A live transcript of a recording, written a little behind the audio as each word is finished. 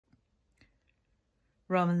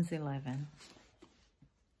Romans 11.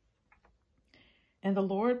 In the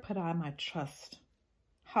Lord put I my trust.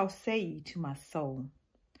 How say ye to my soul,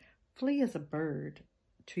 flee as a bird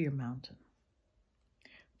to your mountain?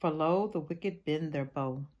 For lo, the wicked bend their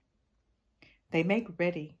bow. They make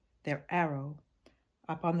ready their arrow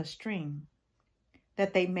upon the string,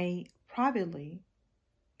 that they may privately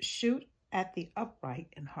shoot at the upright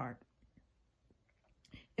in heart.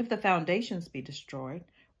 If the foundations be destroyed,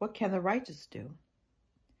 what can the righteous do?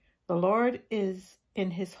 The Lord is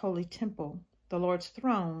in his holy temple. The Lord's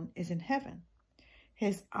throne is in heaven.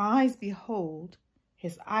 His eyes behold,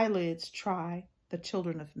 his eyelids try the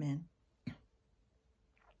children of men.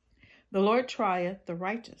 The Lord trieth the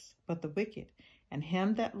righteous, but the wicked, and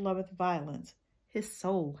him that loveth violence, his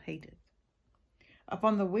soul hateth.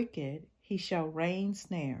 Upon the wicked he shall rain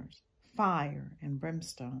snares, fire and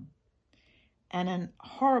brimstone, and an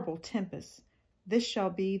horrible tempest. This shall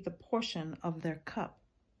be the portion of their cup.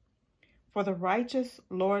 For the righteous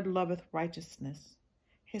Lord loveth righteousness.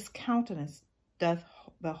 His countenance doth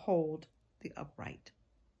behold the upright.